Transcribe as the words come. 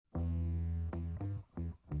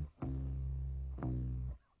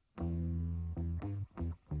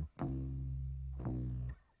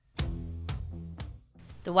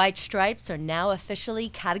The White Stripes are now officially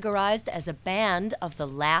categorized as a band of the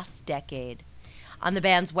last decade. On the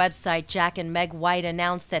band's website, Jack and Meg White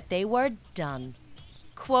announced that they were done.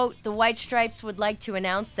 Quote, the White Stripes would like to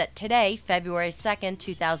announce that today, February 2nd,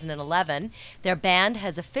 2011, their band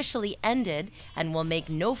has officially ended and will make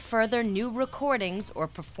no further new recordings or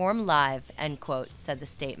perform live, end quote, said the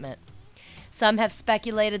statement. Some have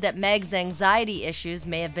speculated that Meg's anxiety issues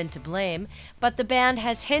may have been to blame, but the band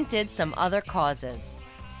has hinted some other causes.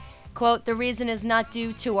 Quote, the reason is not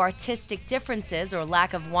due to artistic differences or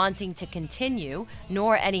lack of wanting to continue,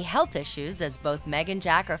 nor any health issues, as both Meg and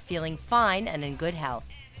Jack are feeling fine and in good health.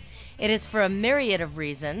 It is for a myriad of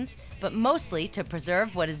reasons, but mostly to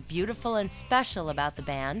preserve what is beautiful and special about the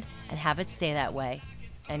band and have it stay that way,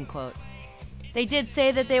 end quote. They did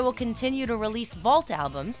say that they will continue to release vault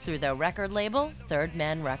albums through their record label, Third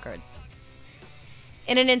Man Records.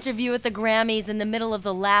 In an interview at the Grammys in the middle of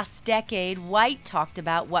the last decade, White talked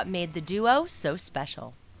about what made the duo so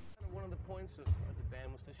special. One of the points of the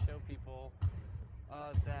band was to show people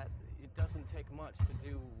that it doesn't take much to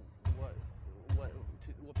do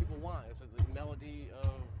what people want. It's a melody of,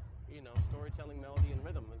 storytelling, melody, and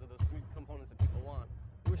rhythm. Those are those three components that people want.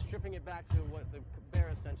 We're stripping it back to what the bare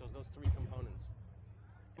essentials, those three components.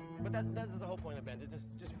 But that is the whole point of the band, to just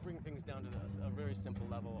bring things down to a very simple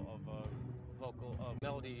level of vocal,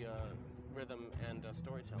 melody, rhythm, and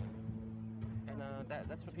storytelling. And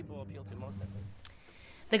that's what people appeal to most, I think.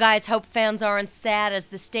 The guys hope fans aren't sad as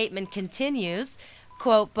the statement continues.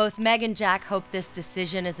 Quote, both Meg and Jack hope this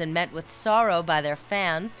decision isn't met with sorrow by their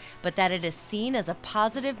fans, but that it is seen as a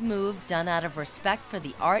positive move done out of respect for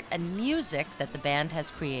the art and music that the band has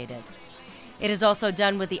created. It is also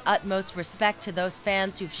done with the utmost respect to those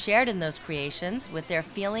fans who've shared in those creations, with their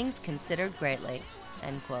feelings considered greatly,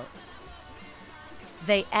 end quote.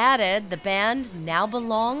 They added the band now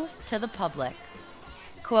belongs to the public.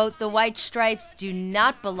 Quote, the White Stripes do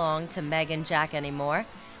not belong to Meg and Jack anymore.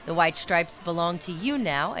 The White Stripes belong to you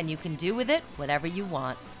now, and you can do with it whatever you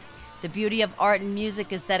want. The beauty of art and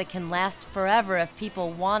music is that it can last forever if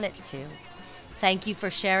people want it to. Thank you for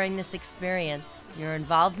sharing this experience. Your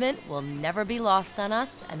involvement will never be lost on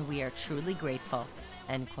us, and we are truly grateful,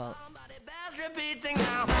 end quote.